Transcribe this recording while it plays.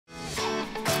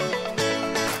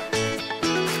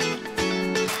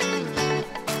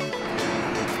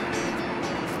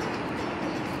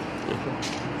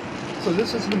So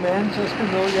this is the Manchester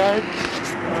Mill Yard,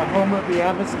 home of the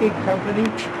Amoskeag Company.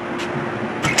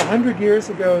 100 years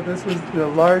ago, this was the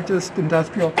largest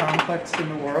industrial complex in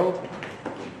the world.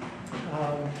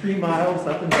 3 miles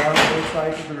up and down both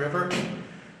sides of the river.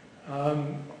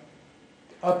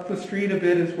 Up the street a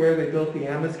bit is where they built the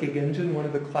Amoskeag engine, one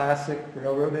of the classic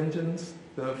railroad engines.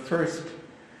 The first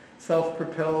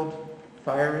self-propelled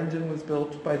fire engine was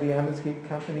built by the Amoskeag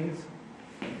companies.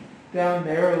 Down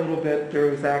there a little bit, there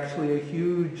was actually a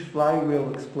huge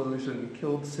flywheel explosion,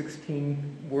 killed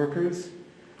 16 workers.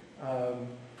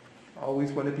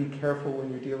 Always want to be careful when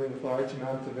you're dealing with large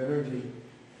amounts of energy.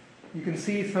 You can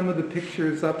see some of the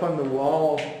pictures up on the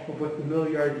wall of what the mill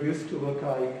yard used to look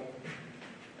like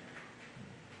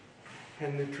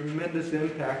and the tremendous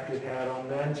impact it had on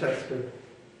Manchester.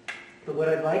 But what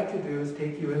I'd like to do is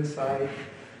take you inside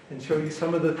and show you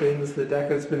some of the things that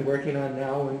DEKA's been working on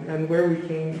now and where we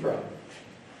came from.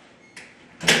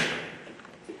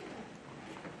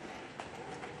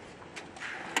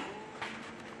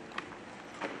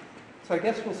 So I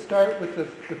guess we'll start with the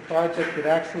project that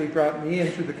actually brought me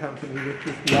into the company, which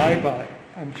was the iBOT.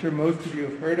 I'm sure most of you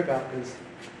have heard about this.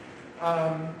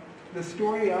 The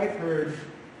story I've heard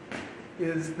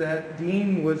is that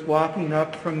Dean was walking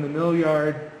up from the mill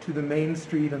yard to the main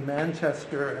street of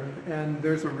Manchester, and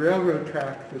there's a railroad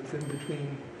track that's in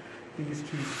between these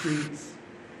two streets.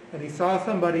 And he saw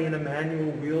somebody in a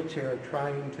manual wheelchair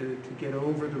trying to get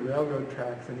over the railroad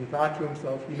tracks, and he thought to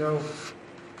himself, you know,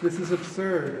 this is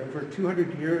absurd. Over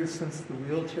 200 years since the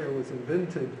wheelchair was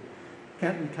invented,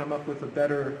 can't we come up with a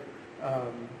better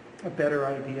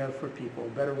idea for people, a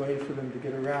better way for them to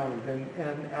get around?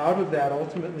 And out of that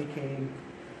ultimately came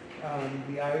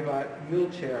the iBOT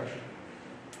wheelchair.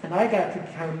 And I got to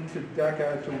come to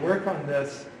DEKA to work on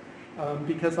this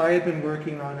because I had been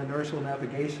working on inertial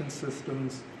navigation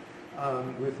systems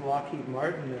with Lockheed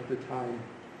Martin at the time.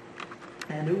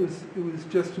 And it was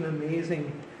just an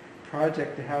amazing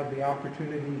project to have the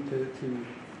opportunity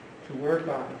to work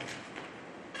on.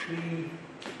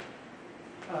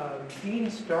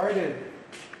 Dean started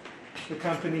the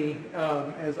company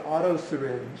as Auto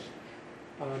Syringe.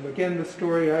 Again, the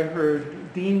story I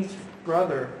heard, Dean's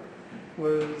brother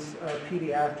was a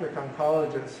pediatric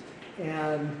oncologist,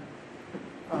 and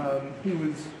he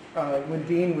was, when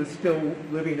Dean was still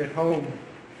living at home,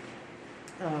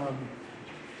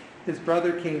 his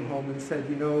brother came home and said,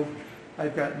 you know,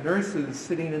 I've got nurses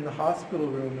sitting in the hospital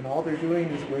room and all they're doing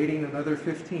is waiting another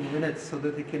 15 minutes so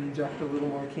that they can inject a little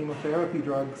more chemotherapy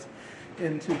drugs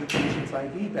into the patient's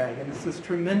IV bag. And it's this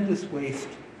tremendous waste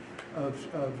of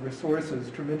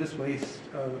resources, tremendous waste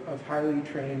of highly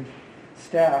trained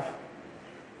staff.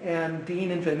 And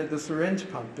Dean invented the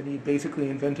syringe pump, and he basically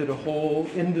invented a whole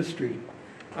industry.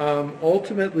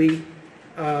 Ultimately,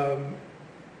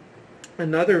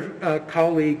 another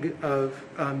colleague of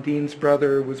Dean's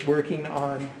brother was working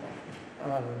on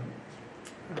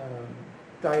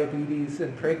diabetes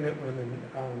in pregnant women,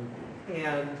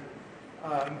 and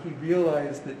he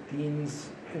realized that Dean's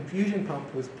infusion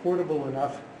pump was portable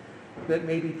enough that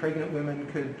maybe pregnant women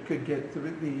could get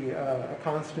a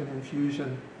constant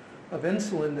infusion of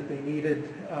insulin that they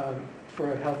needed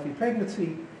for a healthy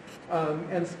pregnancy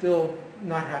and still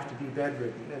not have to be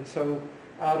bedridden. And so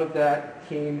out of that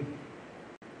came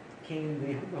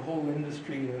the whole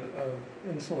industry of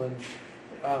insulin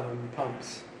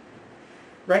pumps.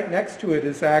 Right next to it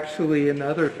is actually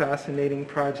another fascinating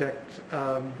project.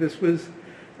 This was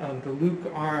the Luke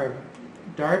arm.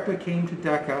 DARPA came to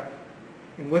DEKA,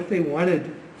 and what they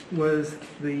wanted was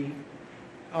the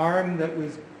arm that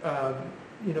was,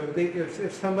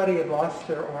 if somebody had lost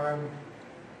their arm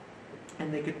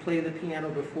and they could play the piano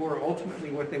before,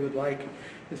 ultimately what they would like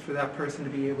is for that person to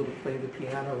be able to play the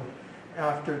piano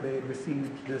after they had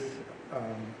received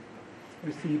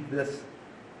this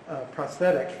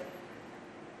prosthetic.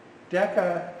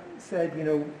 DEKA said, you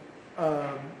know,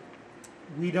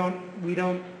 we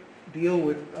don't deal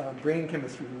with brain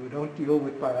chemistry, we don't deal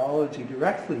with biology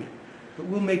directly, but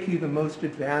we'll make you the most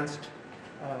advanced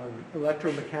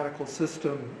electromechanical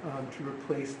system to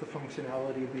replace the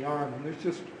functionality of the arm. And there's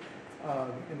just,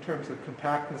 in terms of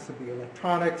compactness of the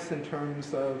electronics, in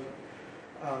terms of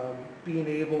being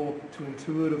able to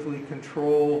intuitively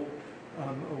control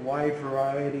a wide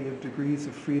variety of degrees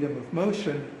of freedom of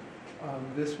motion,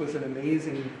 this was an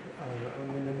amazing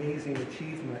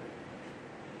achievement.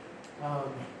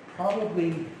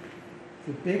 Probably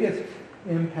the biggest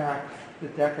impact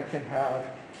that DEKA can have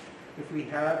if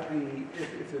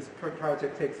this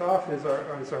project takes off is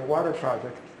our water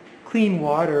project. Clean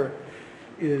water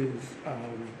is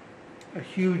a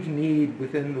huge need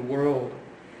within the world.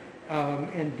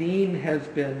 And Dean has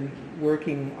been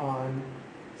working on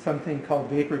something called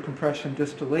vapor compression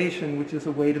distillation, which is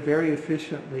a way to very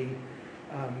efficiently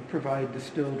provide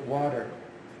distilled water.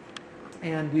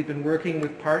 And we've been working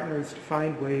with partners to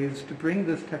find ways to bring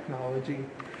this technology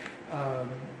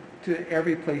to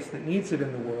every place that needs it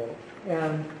in the world.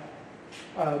 And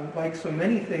like so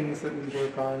many things that we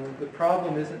work on, the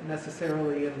problem isn't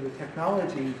necessarily in the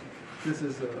technology. This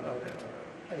is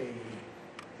a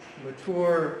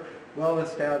mature,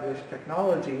 well-established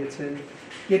technology. It's in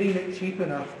getting it cheap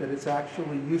enough that it's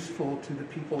actually useful to the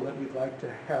people that we'd like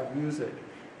to have use it.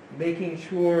 Making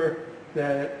sure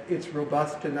that it's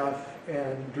robust enough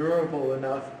and durable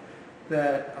enough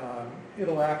that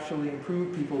it'll actually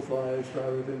improve people's lives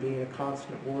rather than being a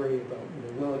constant worry about,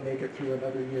 will it make it through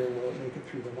another year, will it make it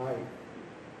through the night.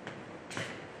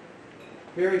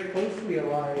 Very closely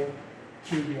aligned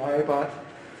to the iBOT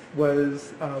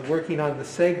was working on the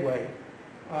Segway.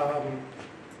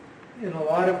 In a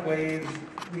lot of ways,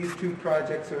 these two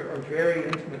projects are very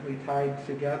intimately tied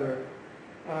together.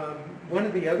 One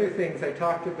of the other things I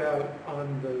talked about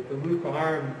on the Luke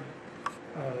arm,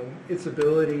 its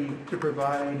ability to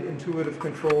provide intuitive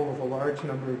control of a large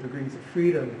number of degrees of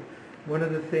freedom. One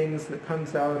of the things that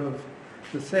comes out of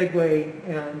the Segway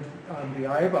and the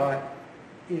iBOT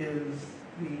is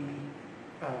the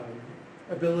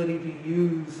ability to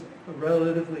use a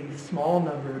relatively small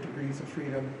number of degrees of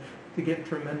freedom to get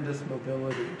tremendous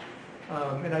mobility.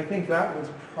 And I think that was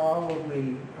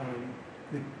probably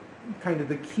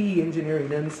the key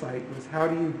engineering insight was how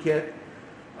do you get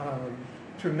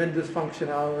tremendous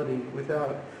functionality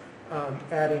without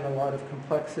adding a lot of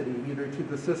complexity either to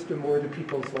the system or to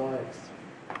people's lives.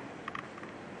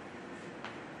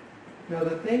 Now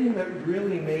the thing that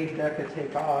really made DEKA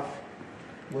take off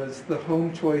was the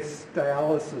home choice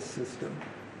dialysis system.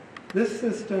 This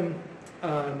system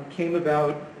came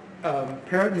about,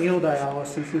 peritoneal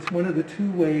dialysis is one of the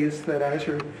two ways that as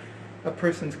a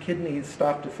person's kidneys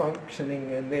stop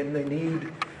functioning and then they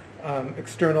need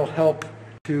external help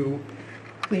to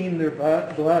clean their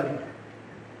blood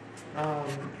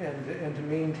and to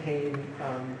maintain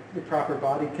the proper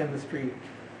body chemistry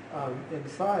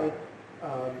inside.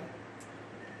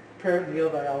 Peritoneal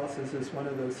dialysis is one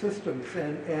of those systems,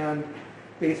 and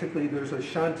basically there's a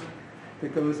shunt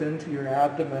that goes into your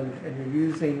abdomen and you're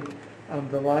using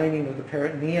the lining of the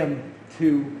peritoneum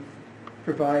to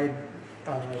provide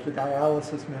the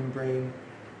dialysis membrane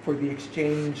for the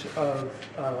exchange of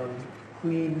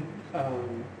clean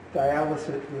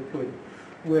dialysate liquid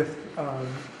with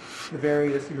the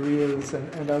various ureas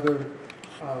and other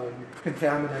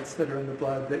contaminants that are in the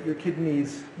blood that your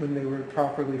kidneys, when they were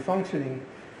properly functioning,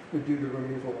 would do the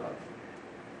removal of.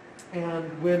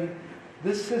 And when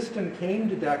this system came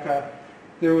to DEKA,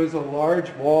 there was a large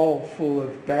wall full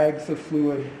of bags of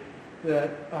fluid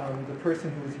that the person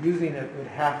who was using it would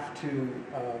have to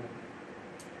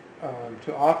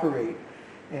operate.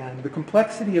 And the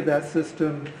complexity of that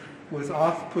system was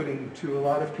off-putting to a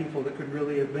lot of people that could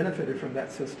really have benefited from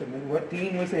that system. And what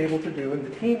Dean was able to do, and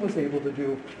the team was able to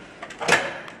do,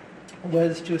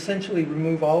 was to essentially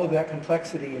remove all of that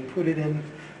complexity and put it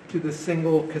into the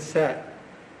single cassette.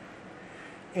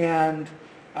 And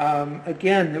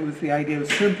again, it was the idea of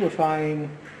simplifying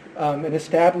an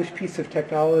established piece of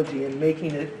technology and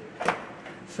making it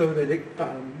so that it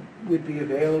would be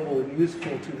available and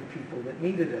useful to the people that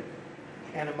needed it.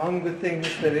 And among the things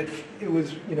that it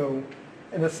was,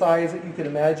 in a size that you can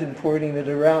imagine porting it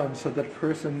around so that a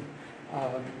person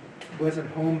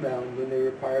wasn't homebound when they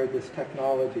required this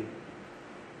technology.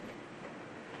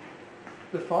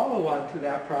 The follow-on to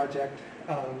that project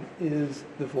is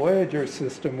the Voyager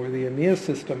system, or the EMEA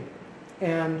system.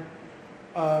 And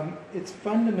it's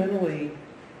fundamentally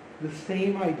the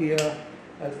same idea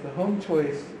as the home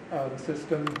choice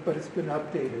system, but it's been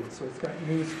updated. So it's got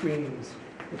new screens.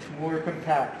 It's more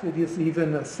compact. It is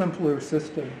even a simpler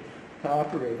system to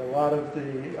operate. A lot of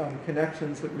the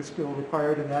connections that were still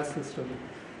required in that system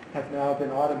have now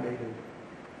been automated.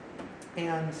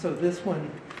 And so this one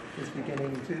is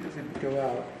beginning to go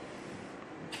out.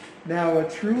 Now, a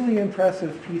truly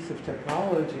impressive piece of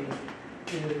technology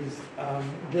is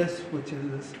this, which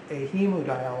is a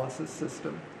hemodialysis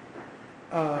system.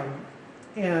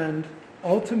 And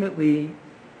ultimately,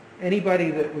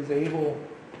 anybody that was able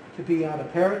to be on a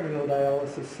peritoneal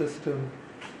dialysis system,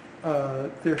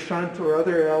 their shunt or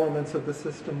other elements of the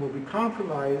system will be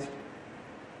compromised,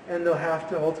 and they'll have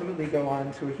to ultimately go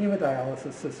on to a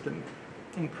hemodialysis system.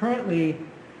 And currently,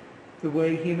 the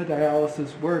way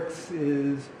hemodialysis works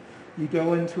is you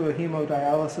go into a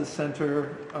hemodialysis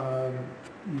center,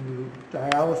 you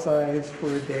dialysize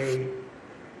for a day,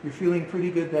 you're feeling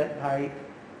pretty good that night,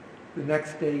 The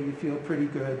next day you feel pretty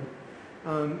good.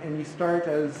 And you start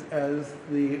as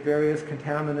the various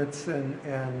contaminants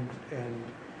and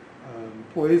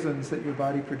poisons that your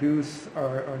body produce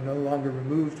are no longer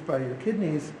removed by your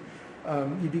kidneys,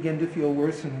 you begin to feel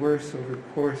worse and worse over the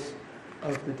course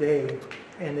of the day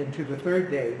and into the third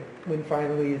day, when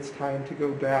finally it's time to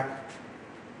go back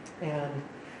and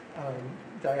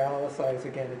dialyze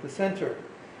again at the center.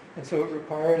 And so it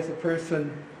requires a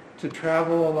person to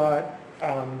travel a lot.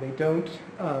 They don't,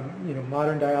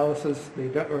 modern dialysis, they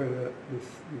don't, or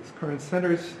these current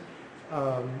centers,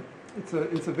 it's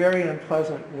a very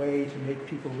unpleasant way to make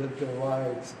people live their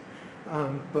lives.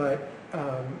 But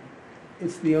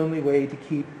it's the only way to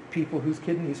keep people whose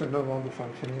kidneys are no longer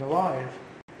functioning alive.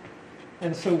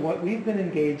 And so what we've been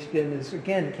engaged in is,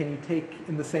 again, can you take,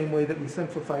 in the same way that we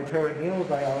simplified peritoneal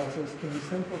dialysis, can you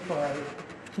simplify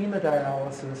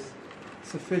hemodialysis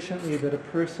sufficiently that a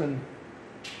person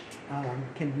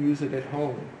can use it at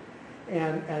home?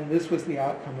 And this was the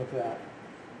outcome of that.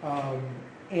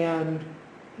 And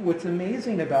what's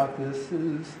amazing about this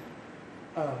is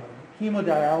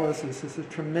hemodialysis is a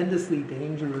tremendously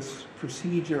dangerous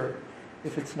procedure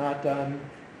if it's not done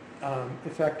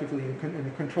effectively in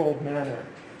a controlled manner.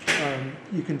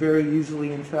 You can very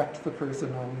easily infect the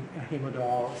person on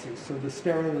hemodialysis. So the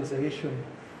sterilization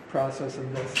process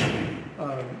in this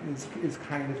is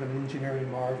kind of an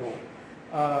engineering marvel.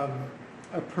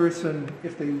 A person,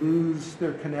 if they lose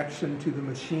their connection to the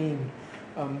machine,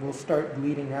 will start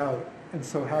bleeding out. And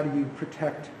so how do you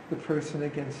protect the person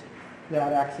against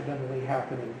that accidentally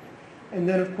happening? And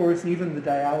then, of course, even the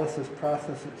dialysis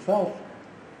process itself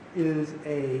is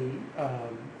a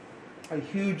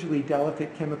hugely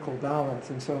delicate chemical balance.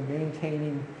 And so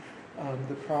maintaining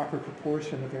the proper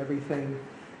proportion of everything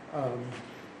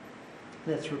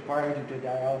that's required to do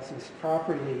dialysis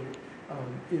properly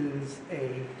is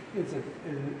a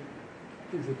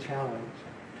challenge.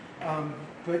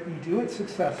 But you do it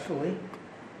successfully,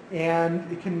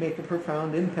 and it can make a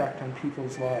profound impact on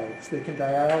people's lives. They can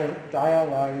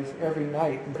dialyze every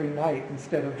night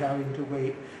instead of having to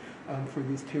wait for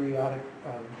these periodic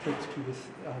trips to the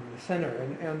center.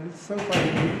 And so far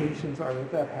the indications are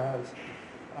that has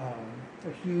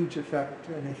a huge effect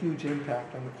and a huge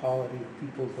impact on the quality of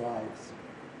people's lives.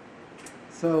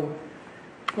 So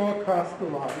go across the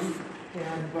lobby,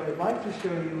 and what I'd like to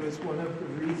show you is one of the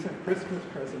recent Christmas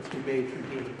presents we made for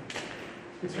Dean.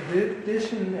 It's a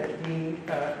tradition at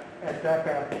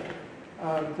DEKA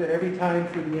that every time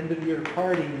for the end of year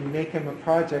party we make him a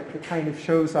project that kind of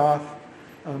shows off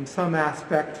some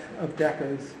aspect of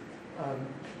DEKA's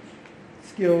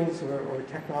skills or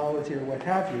technology or what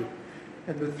have you.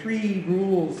 And the three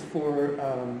rules for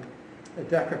a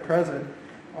DEKA present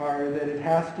are that it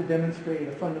has to demonstrate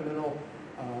a fundamental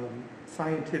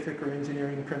scientific or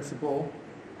engineering principle.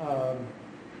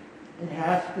 It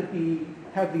has to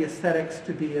have the aesthetics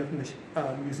to be of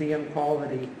museum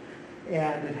quality,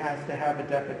 and it has to have a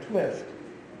DEKA twist.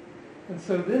 And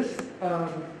so this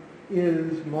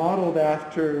is modeled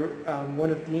after one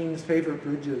of Dean's favorite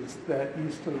bridges that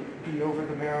used to be over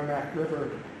the Merrimack River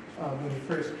when he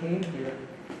first came here.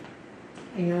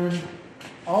 And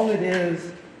all it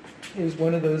is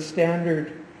one of those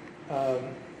standard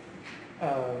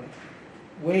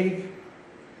wave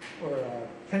or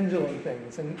pendulum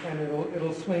things, and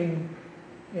it'll swing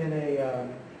in a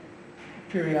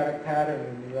periodic pattern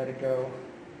when you let it go.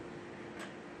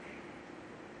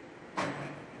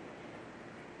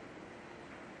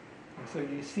 And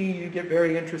so you get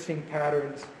very interesting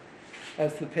patterns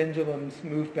as the pendulums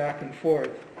move back and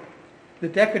forth. The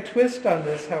DEKA twist on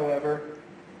this, however,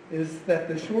 is that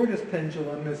the shortest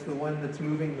pendulum is the one that's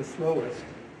moving the slowest,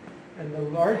 and the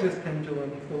largest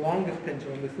pendulum, the longest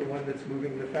pendulum, is the one that's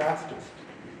moving the fastest.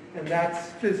 And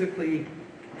that's physically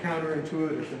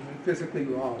counterintuitive and physically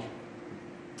wrong.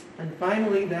 And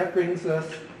finally, that brings us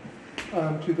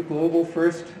to the global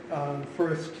first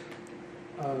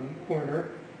corner,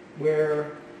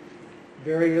 where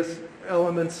various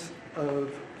elements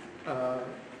of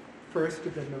first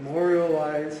have been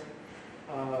memorialized.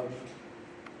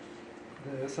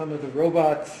 Some of the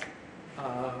robots,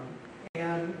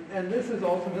 and this is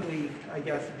ultimately, I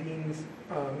guess, Dean's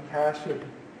passion,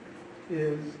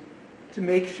 is to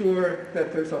make sure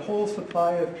that there's a whole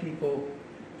supply of people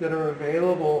that are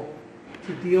available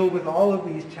to deal with all of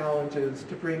these challenges,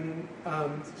 to bring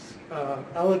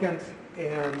elegant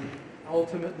and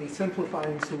ultimately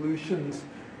simplifying solutions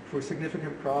for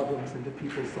significant problems into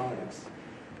people's lives.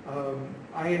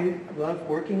 I love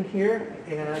working here,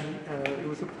 and it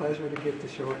was a pleasure to get to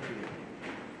show it to you.